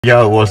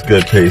Yo, what's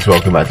good, peace?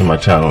 Welcome back to my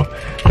channel.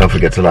 Don't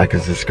forget to like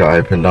and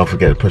subscribe, and don't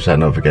forget to push that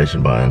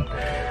notification button.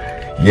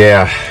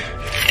 Yeah,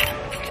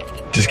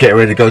 just getting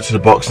ready to go to the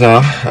box now.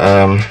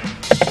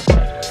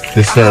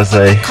 This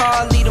Thursday,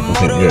 I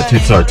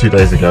think, 2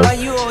 days ago,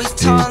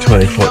 the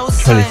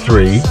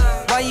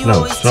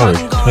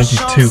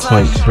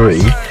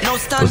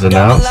 22.3 was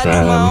announced,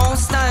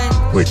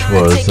 which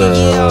was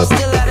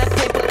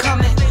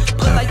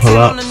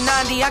pull-ups,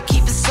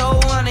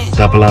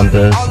 double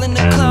unders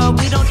and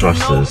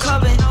thrusters.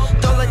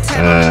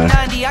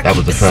 That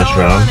was the first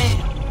round.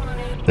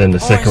 Then the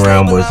second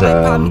round was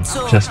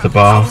chest to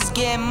bar,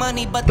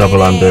 double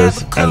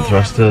unders and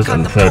thrusters,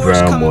 and the third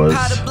round was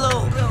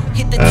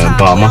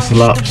bar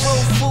muscle ups,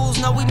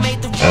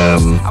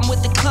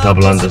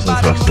 double unders and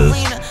thrusters.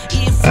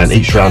 And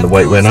each round the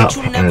weight went up,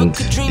 and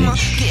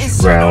each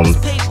round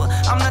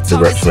the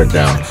reps went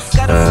down.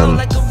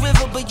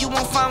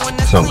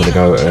 So I'm gonna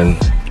go and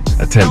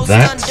attempt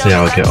that, see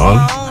how I get on.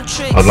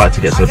 I'd like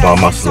to get to the bar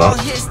muscle up,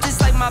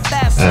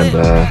 and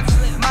I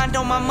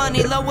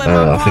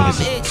think it's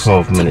a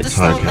 12-minute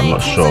time count. I'm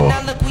not sure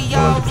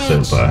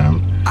 100%, but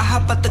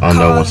I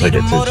know once I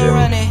get to the gym.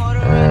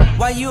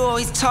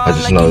 I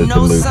just know the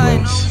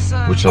movements,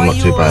 which I'm not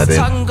too bad in.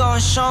 But I'm going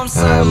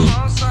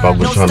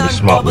to try and be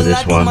smart with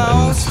this one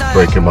and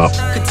break them up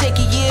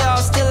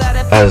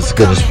as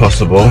good as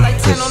possible,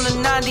 because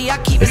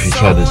if you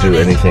try to do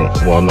anything,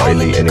 well, I'm not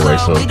elite anyway,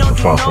 so I'm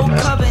far from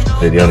that.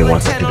 They're the only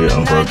ones that can do it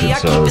unbroken,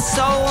 so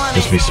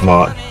just be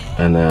smart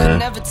and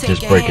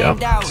just break it up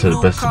to the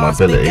best of my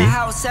ability,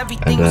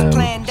 and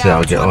see how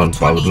I get on.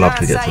 But I would love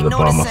to get to the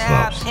bar muscle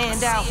ups.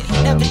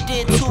 I'm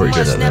pretty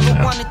good at them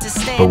now,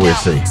 but we'll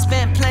see.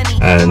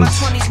 And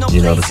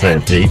you know the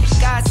saying, peeps,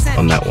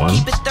 on that one,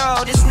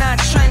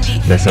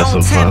 let's have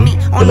some fun,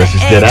 but let's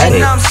just get at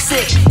it.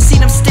 See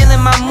them stealing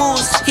my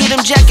moves, hear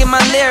them jacking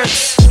my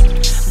lyrics.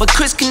 But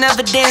Chris can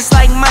never dance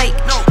like Mike,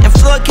 and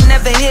Floyd can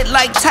never hit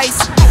like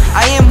Tyson.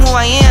 I am who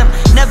I am,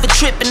 never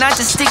tripping, I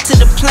just stick to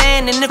the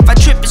plan. And if I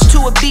trip, it's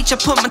to a beach, I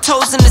put my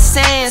toes in the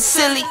sand.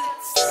 Silly,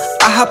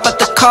 I hop out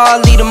the car,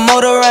 leave the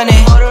motor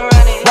running.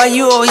 Why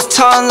you always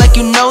talking like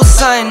you know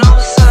something?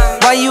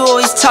 Why you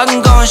always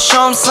talking, gonna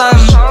show 'em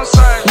something?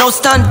 No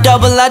stunt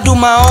double, I do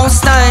my own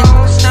stunt.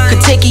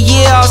 Could take a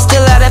year, I'll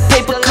still have that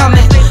paper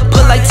coming.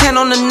 Put like 10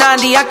 on the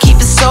 90, I keep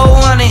it so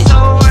on it.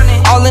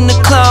 All in the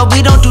club,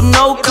 we don't do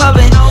no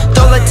clubbing.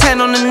 Throw like 10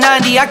 on the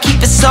 90, I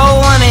keep it so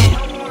on it.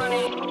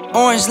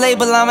 Orange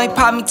label, I might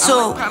pop me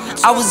too.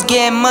 I was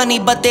getting money,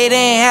 but they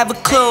didn't have a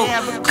clue.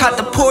 Caught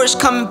the Porsche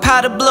coming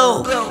powder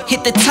blue.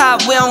 Hit the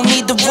top, we don't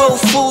need the roof.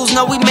 Fools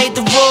know we made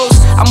the rules.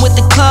 I'm with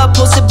the club,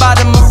 posted by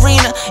the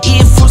marina.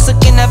 Eating fruits,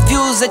 looking at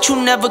views that you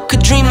never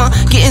could dream of.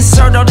 Getting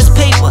served all this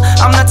paper,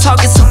 I'm not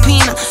talking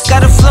subpoena.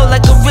 Gotta flow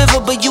like a river,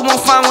 but you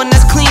won't find one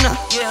that's cleaner.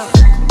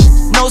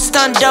 No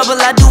stunt double,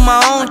 I do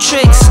my own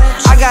tricks.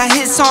 I got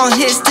hits on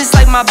hits, this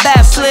like my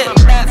bat flip.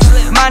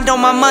 Mind on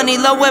my money,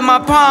 low where my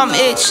palm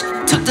itch.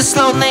 Took the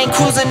slow lane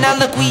cruising, now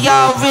look we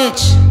all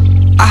rich.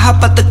 I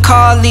hop out the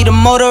car, leave the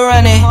motor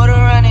running.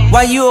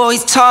 Why you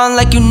always talking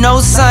like you know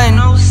something?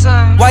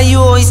 Why you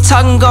always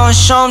talking, gonna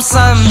show 'em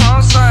something?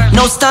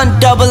 No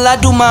stunt double, I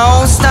do my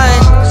own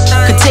stunt.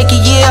 Could take a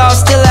year, I'll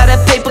still have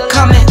that paper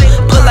coming.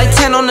 Put like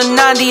 10 on the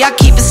 90, I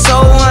keep it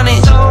so on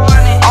it.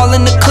 All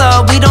in the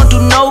club, we don't do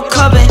no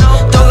clubbing.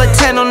 Throw like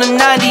 10 on the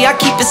 90, I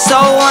keep it so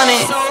on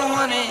it.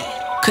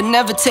 Could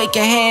never take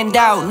a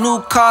handout.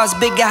 New cars,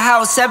 bigger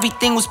house,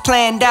 everything was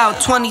planned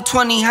out.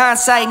 2020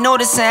 hindsight,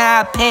 noticing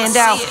how I panned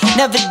out.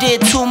 Never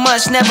did too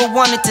much, never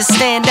wanted to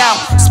stand out.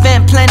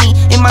 Spent plenty,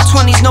 in my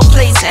 20s, no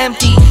place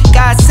empty.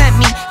 God sent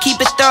me, keep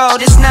it thorough,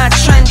 this not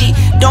trendy.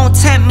 Don't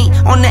tempt me,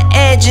 on the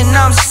edge and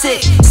I'm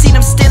sick. See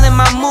them stealing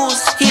my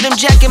moves, hear them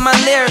jacking my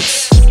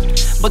lyrics.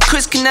 But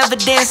Chris can never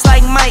dance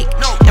like Mike,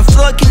 and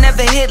Floyd can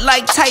never hit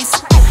like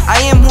Tyson. I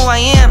am who I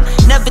am,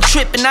 never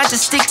tripping, I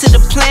just stick to the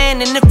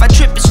plan. And if I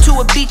trip, it's to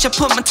a beach, I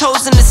put my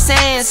toes in the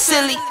sand.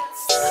 Silly,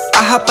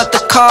 I hop out the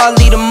car,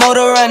 leave the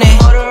motor running.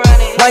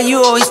 Why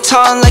you always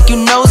talking like you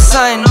know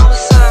something?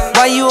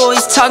 Why you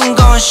always talking,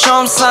 gonna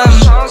show 'em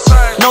something?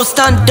 No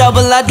stunt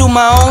double, I do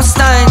my own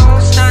stunt.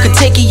 Could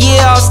take a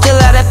year, I'll still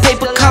have that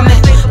paper coming.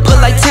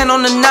 Put like 10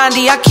 on the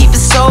 90, I keep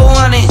it so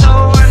on it.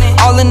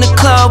 All in the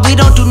club, we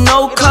don't do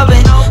no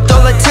clubbing. Throw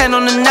like 10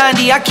 on the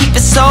 90, I keep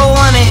it so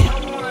on it.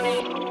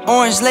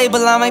 Orange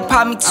label, I might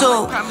pop me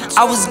too.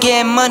 I was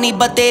getting money,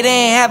 but they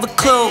didn't have a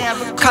clue.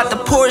 Caught the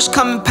Porsche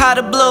coming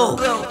powder blue.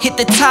 Hit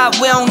the top,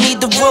 we don't need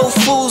the roof.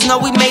 Fools know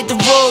we made the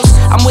rules.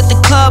 I'm with the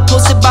club,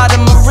 posted by the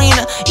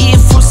marina.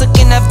 Eating fruits,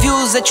 looking at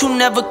views that you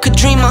never could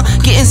dream of.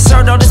 Getting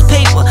served all this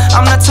paper,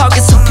 I'm not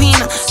talking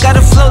subpoena.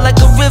 Gotta flow like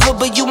a river,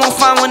 but you won't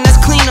find one that's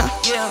cleaner.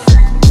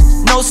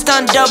 No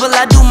stunt double,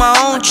 I do my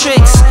own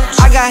tricks.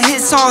 I got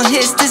hits on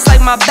hits, this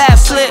like my bat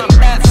flip.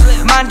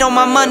 Mind on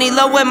my money,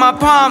 low where my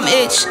palm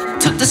itch.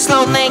 Took the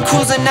slow lane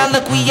cruising, now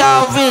look we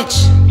all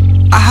rich.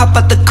 I hop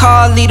out the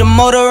car, leave the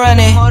motor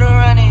running.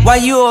 Why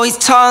you always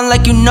talking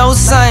like you know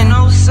something?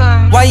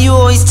 Why you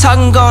always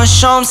talking, gon'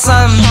 show 'em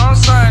something?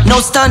 No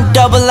stunt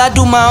double, I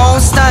do my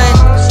own stunt.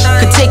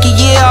 Could take a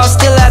year, I'll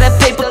still have that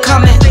paper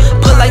coming.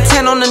 Put like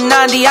 10 on the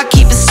 90, I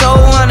keep it so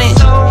on it.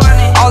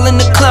 All in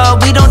the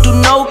club, we don't do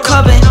no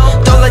clubbing.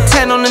 Throw like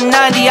 10 on the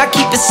 90, I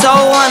keep it so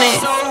on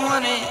it.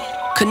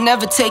 Could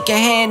never take a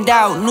hand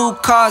out. New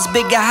cars,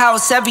 bigger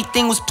house,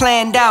 everything was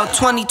planned out.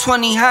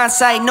 2020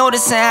 hindsight,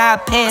 noticing how I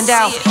panned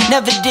out.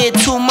 Never did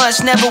too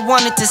much, never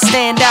wanted to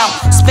stand out.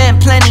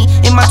 Spent plenty,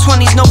 in my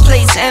 20s, no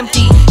place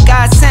empty.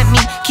 God sent me,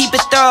 keep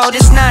it thorough,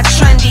 this not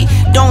trendy.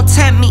 Don't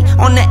tempt me,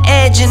 on the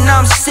edge and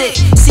I'm sick.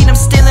 See them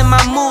stealing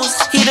my moves,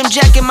 hear them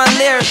jacking my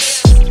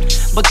lyrics.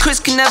 But Chris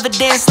can never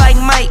dance like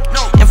Mike,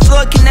 and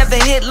Floyd can never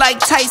hit like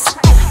Tyson.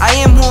 I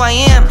am who I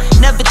am,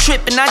 never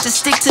tripping, I just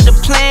stick to the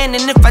plan.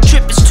 And if I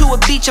trip, it's to a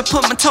beach, I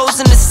put my toes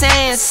in the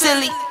sand.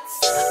 Silly,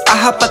 I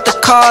hop out the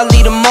car,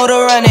 leave the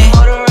motor running.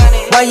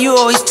 Why you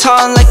always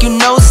talking like you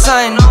know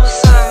something?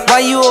 Why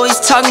you always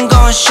talking,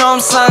 gon' show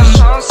 'em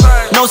something?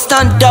 No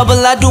stunt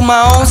double, I do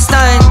my own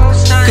stunt.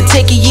 Could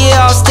take a year,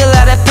 I'll still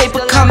have that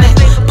paper coming.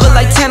 Put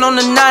like 10 on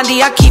the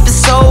 90, I keep it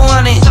so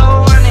on it.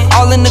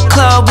 All in the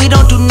club, we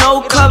don't do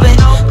no clubbing.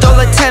 Throw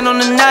like 10 on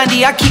the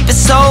 90, I keep it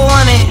so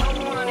on it.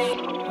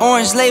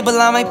 Orange label,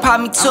 I might pop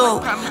me too.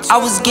 I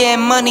was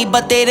getting money,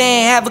 but they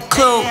didn't have a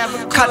clue.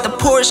 Caught the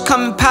Porsche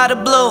coming powder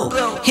blue.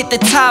 Hit the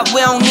top, we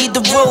don't need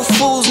the roof.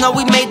 Fools know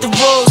we made the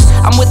rules.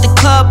 I'm with the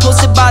club,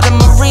 posted by the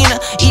marina.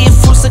 Eating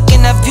fruits,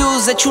 looking at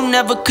views that you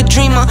never could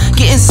dream of.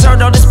 Getting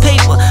served all this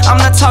paper, I'm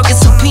not talking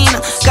subpoena.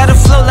 Gotta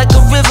flow like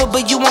a river,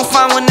 but you won't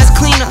find one that's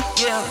cleaner.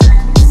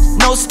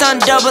 No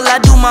stunt double, I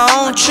do my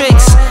own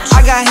tricks.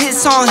 I got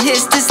hits on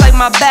hits, this like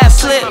my bat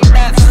flip.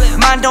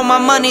 Mind on my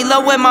money, low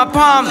where my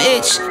palm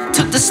itch.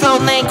 Took the slow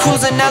lane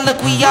cruising, now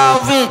look we all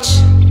rich.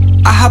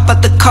 I hop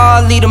out the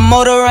car, leave the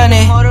motor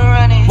running.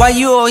 Why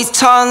you always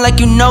talking like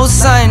you know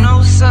something?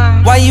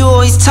 Why you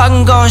always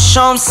talking, gon'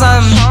 show 'em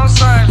something?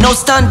 No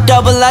stunt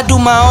double, I do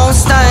my own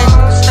stunt.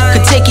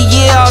 Could take a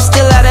year, I'll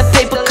still have that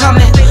paper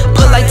coming.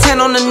 Put like 10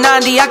 on the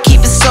 90, I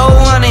keep it so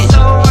on it.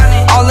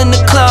 All in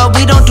the club,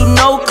 we don't do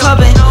no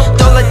clubbing.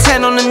 Throw like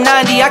 10 on the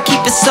 90, I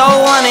keep it so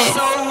on it.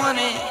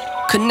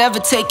 Could never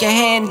take a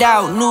hand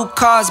out. New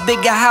cars,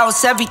 bigger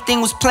house, everything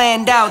was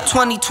planned out.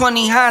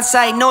 2020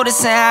 hindsight,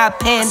 noticing how I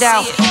panned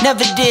out.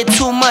 Never did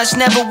too much,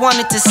 never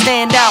wanted to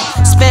stand out.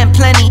 Spent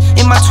plenty,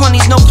 in my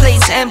 20s, no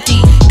place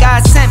empty.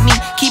 God sent me,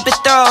 keep it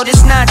thorough,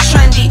 this not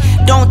trendy.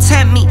 Don't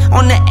tempt me,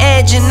 on the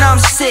edge and I'm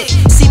sick.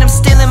 See them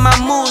stealing my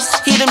moves,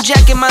 hear them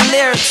jacking my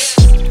lyrics.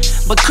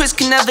 But Chris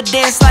can never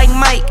dance like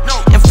Mike,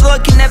 and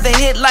Floyd can never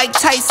hit like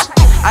Tyson.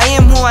 I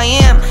am who I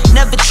am,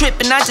 never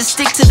tripping, I just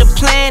stick to the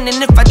plan.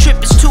 And if I trip,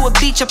 it's to a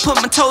beach, I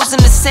put my toes in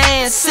the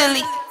sand.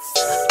 Silly,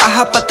 I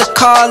hop out the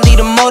car, leave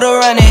the motor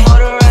running.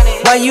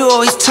 Why you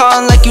always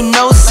talking like you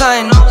know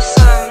something?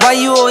 Why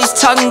you always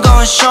talking,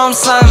 gon' show 'em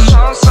something?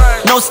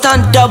 No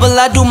stunt double,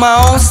 I do my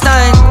own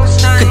stunt.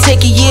 Could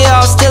take a year,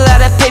 I'll still have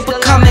that paper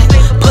coming.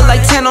 Put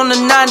like 10 on the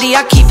 90,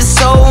 I keep it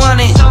so on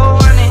it.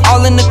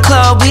 All in the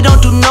club, we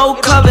don't do no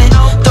clubbing.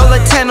 Throw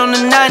like 10 on the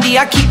 90,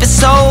 I keep it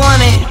so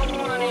on it.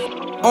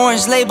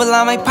 Orange label,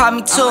 I might pop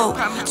me too.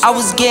 I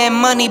was getting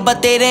money,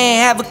 but they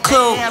didn't have a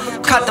clue.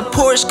 Caught the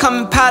Porsche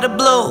coming powder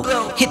blue.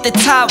 Hit the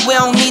top, we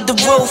don't need the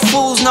roof.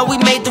 Fools know we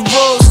made the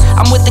rules.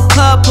 I'm with the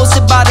club,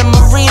 posted by the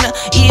marina.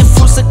 Eating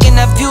fruits, looking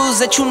at views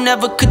that you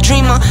never could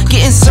dream of.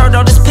 Getting served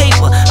all this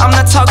paper, I'm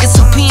not talking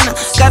subpoena.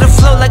 Gotta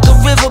flow like a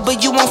river,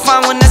 but you won't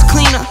find one that's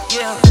cleaner.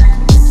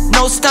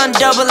 No stunt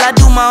double, I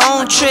do my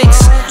own tricks.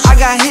 I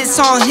got hits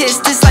on hits,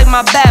 this like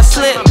my bat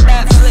flip.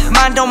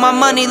 Mind on my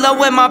money, low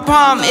where my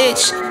palm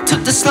itch.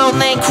 Took the slow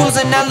lane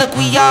cruising, now look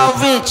we all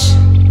rich.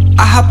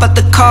 I hop out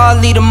the car,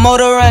 leave the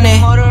motor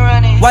running.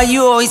 Why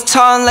you always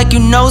talking like you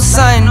know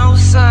something?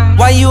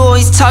 Why you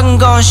always talking,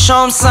 gon'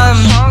 show 'em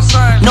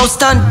something? No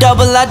stunt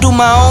double, I do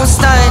my own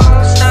stunt.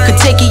 Could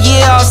take a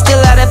year, I'll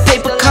still have that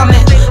paper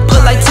coming.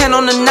 Put like 10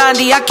 on the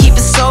 90, I keep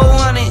it so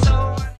on it.